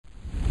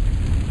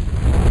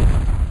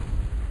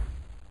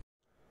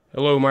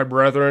Hello, my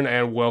brethren,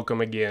 and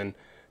welcome again.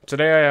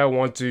 Today I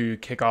want to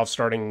kick off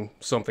starting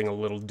something a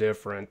little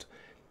different,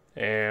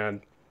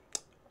 and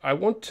I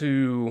want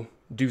to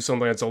do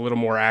something that's a little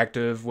more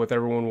active with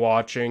everyone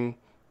watching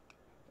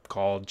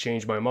called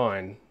Change My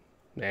Mind.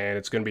 And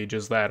it's going to be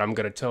just that. I'm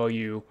going to tell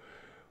you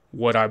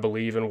what I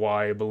believe and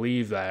why I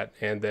believe that,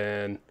 and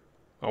then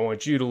I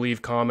want you to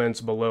leave comments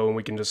below and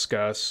we can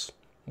discuss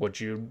what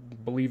you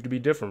believe to be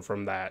different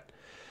from that.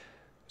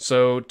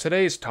 So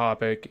today's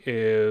topic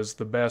is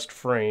the best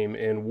frame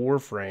in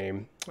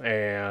Warframe,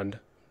 and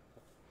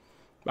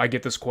I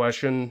get this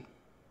question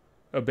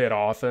a bit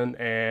often,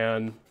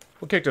 and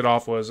what kicked it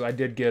off was I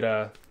did get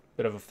a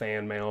bit of a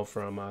fan mail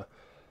from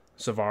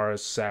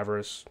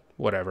Savras,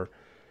 whatever,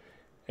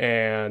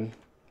 and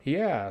he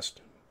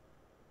asked,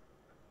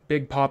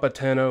 Big Papa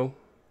Tenno,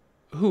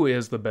 who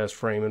is the best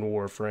frame in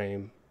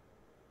Warframe?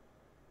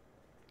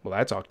 Well,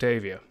 that's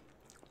Octavia.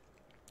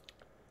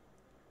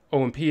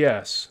 Oh, and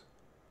P.S.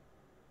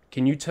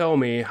 Can you tell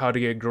me how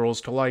to get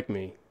girls to like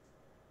me?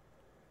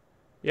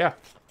 Yeah.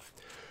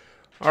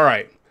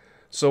 Alright,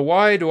 so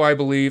why do I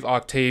believe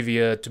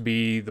Octavia to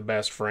be the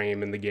best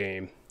frame in the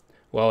game?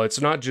 Well,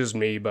 it's not just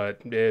me, but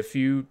if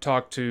you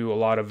talk to a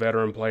lot of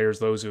veteran players,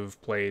 those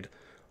who've played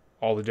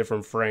all the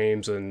different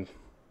frames and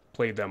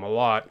played them a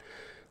lot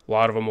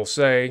of them will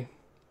say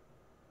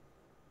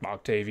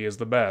Octavia is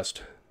the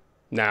best.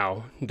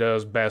 Now,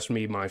 does best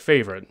mean my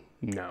favorite?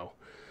 No.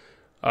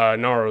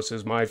 Naros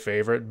is my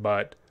favorite,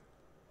 but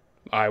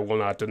I will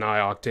not deny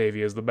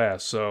Octavia is the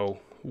best. So,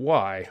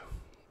 why?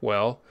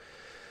 Well,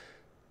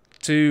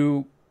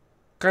 to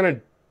kind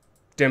of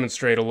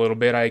demonstrate a little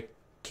bit, I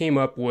came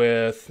up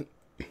with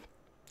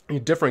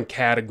different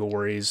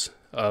categories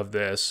of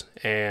this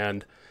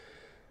and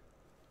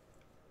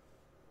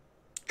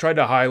tried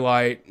to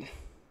highlight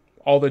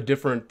all the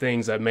different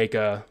things that make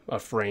a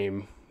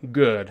frame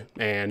good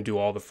and do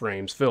all the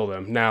frames fill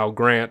them. Now,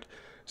 grant,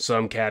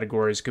 some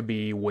categories could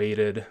be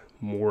weighted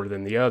more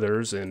than the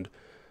others, and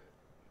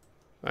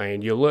I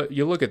mean, you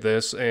look at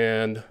this,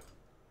 and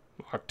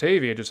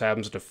Octavia just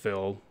happens to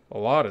fill a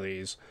lot of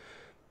these.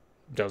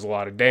 Does a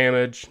lot of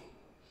damage.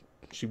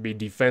 Should be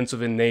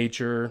defensive in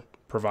nature.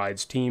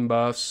 Provides team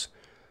buffs.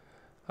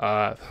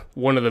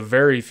 One of the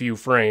very few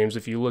frames,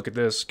 if you look at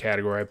this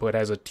category I put,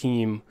 has a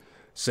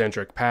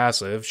team-centric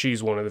passive.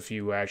 She's one of the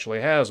few who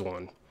actually has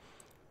one.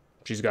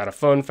 She's got a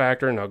fun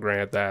factor. Now,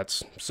 granted,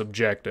 that's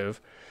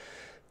subjective.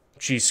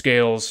 She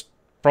scales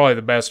probably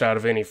the best out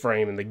of any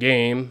frame in the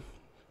game.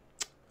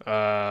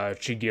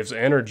 She gives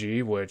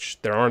energy, which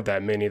there aren't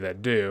that many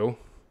that do.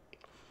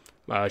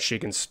 She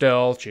can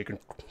stealth, she can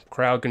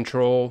crowd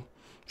control,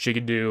 she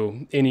could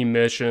do any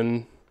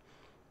mission,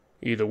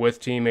 either with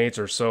teammates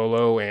or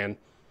solo, and,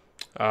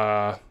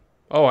 I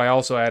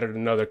also added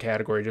another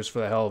category just for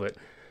the hell of it.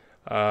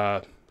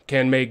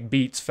 Can make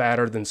beats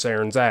fatter than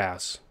Saren's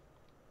ass.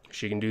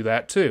 She can do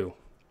that too.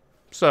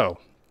 So,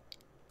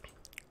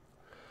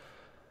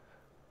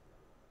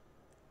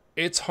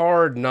 it's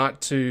hard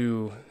not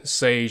to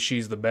say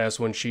she's the best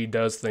when she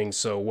does things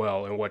so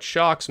well. And what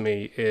shocks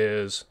me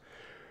is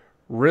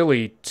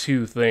really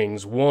two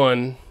things.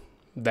 One,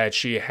 that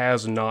she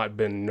has not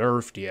been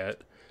nerfed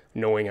yet,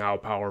 knowing how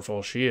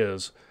powerful she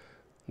is.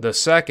 The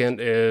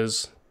second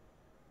is,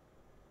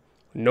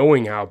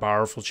 knowing how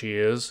powerful she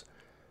is,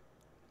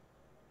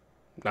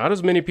 not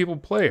as many people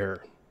play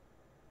her.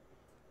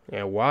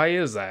 And why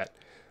is that?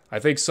 I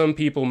think some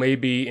people may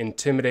be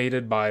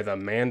intimidated by the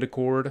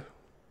Manticore.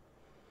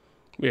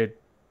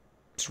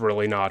 It's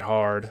really not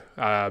hard.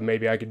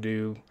 Maybe I could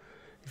do,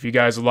 if you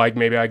guys would like,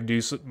 maybe I could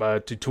do a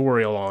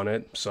tutorial on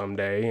it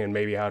someday, and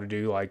maybe how to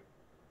do like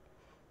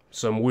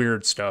some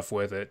weird stuff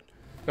with it.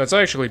 That's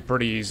actually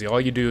pretty easy.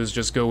 All you do is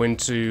just go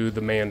into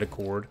the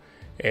Manticore,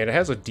 and it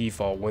has a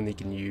default one that you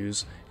can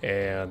use,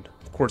 and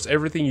of course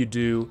everything you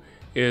do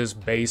is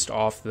based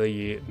off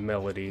the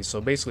melody,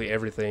 so basically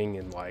everything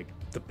in like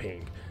the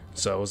ping.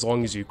 So as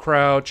long as you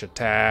crouch,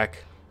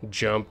 attack,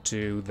 jump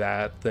to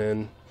that,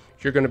 then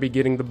you're going to be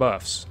getting the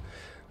buffs.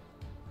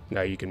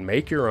 Now you can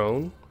make your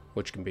own,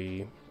 which can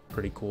be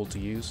pretty cool to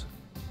use.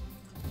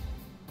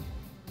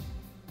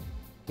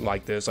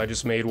 Like this, I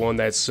just made one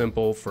that's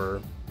simple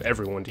for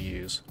everyone to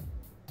use.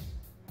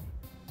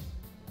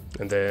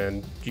 And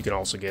then you can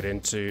also get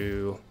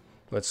into,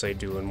 let's say,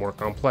 doing more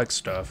complex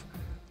stuff.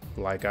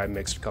 Like I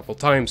mixed a couple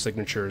time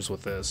signatures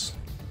with this.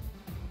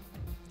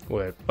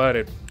 But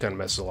it kind of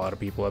messes a lot of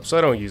people up, so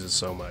I don't use it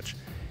so much.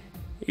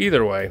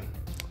 Either way,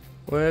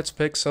 let's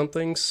pick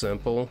something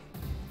simple.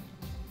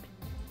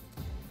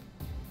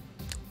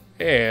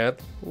 And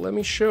let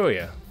me show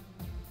you.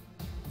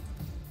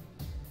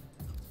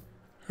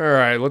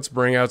 Alright, let's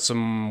bring out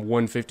some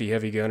 150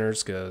 heavy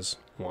gunners, because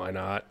why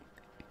not?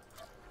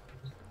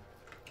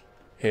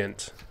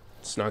 Hint,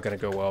 it's not going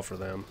to go well for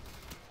them.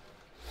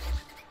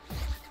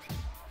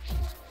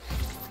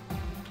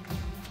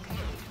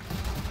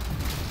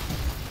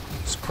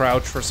 Let's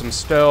crouch for some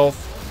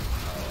stealth.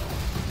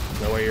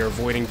 That way you're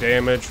avoiding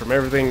damage from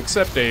everything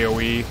except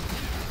AoE.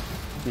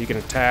 You can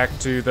attack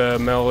to the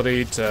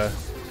melody to,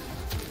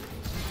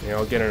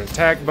 get an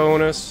attack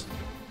bonus.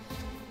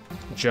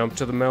 jump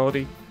to the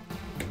melody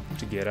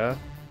to get a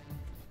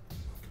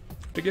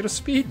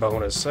speed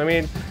bonus. I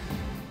mean,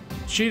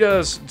 she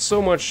does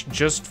so much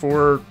just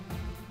for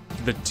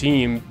the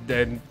team,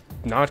 and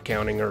not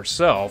counting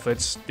herself.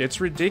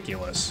 It's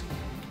ridiculous.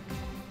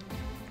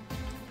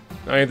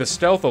 I mean, the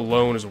stealth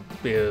alone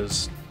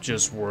is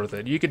just worth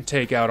it. You could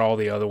take out all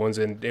the other ones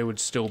and it would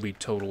still be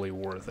totally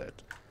worth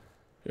it.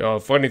 You know,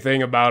 funny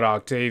thing about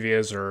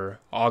Octavia's are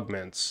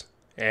augments,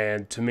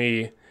 and to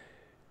me,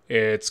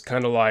 it's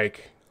kind of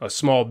like a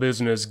small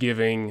business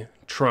giving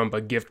Trump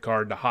a gift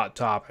card to Hot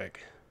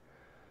Topic.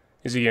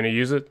 Is he going to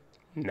use it?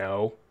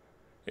 No.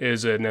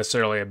 Is it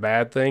necessarily a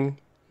bad thing?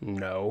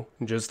 No.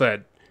 Just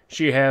that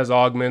she has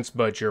augments,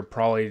 but you're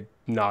probably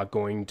not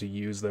going to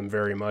use them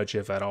very much,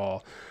 if at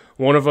all.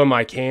 One of them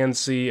I can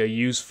see a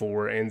use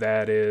for, and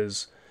that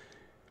is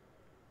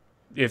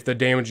if the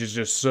damage is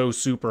just so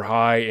super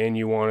high and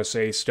you want to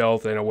say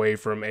stealth and away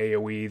from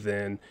AoE,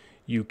 then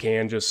you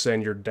can just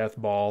send your death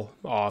ball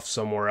off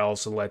somewhere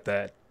else and let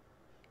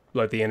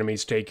the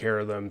enemies take care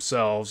of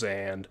themselves,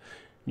 and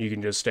you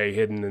can just stay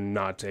hidden and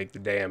not take the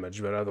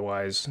damage. But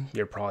otherwise,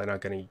 you're probably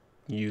not going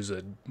to use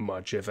it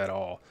much, if at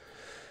all.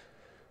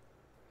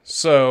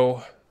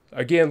 So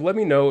again, let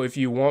me know if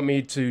you want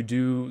me to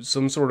do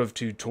some sort of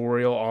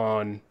tutorial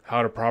on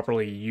how to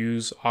properly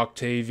use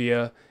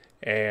Octavia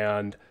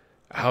and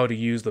how to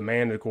use the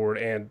Mana Cord,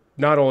 and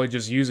not only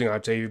just using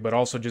Octavia, but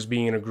also just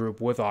being in a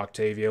group with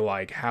Octavia,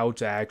 like how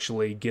to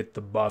actually get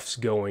the buffs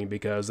going,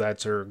 because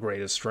that's her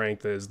greatest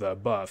strength, is the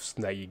buffs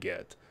that you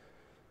get.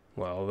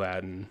 Well,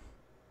 that and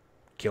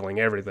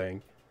killing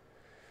everything.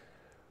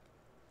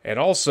 And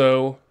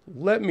also,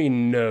 let me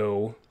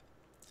know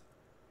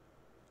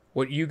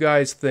what you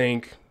guys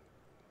think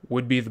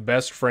would be the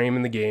best frame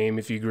in the game,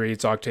 if you agree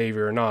it's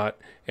Octavia or not,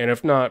 and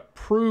if not,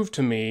 prove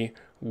to me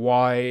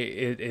why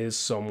it is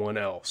someone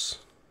else.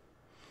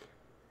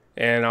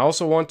 And I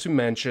also want to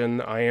mention,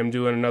 I am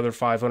doing another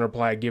 500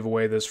 plat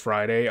giveaway this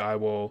Friday. I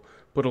will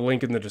put a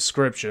link in the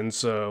description,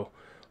 so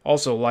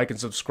also like and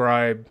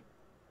subscribe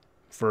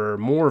for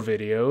more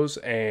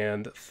videos,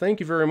 and thank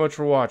you very much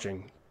for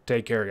watching.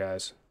 Take care,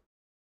 guys.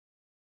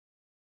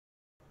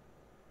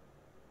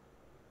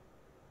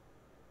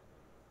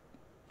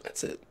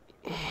 That's it.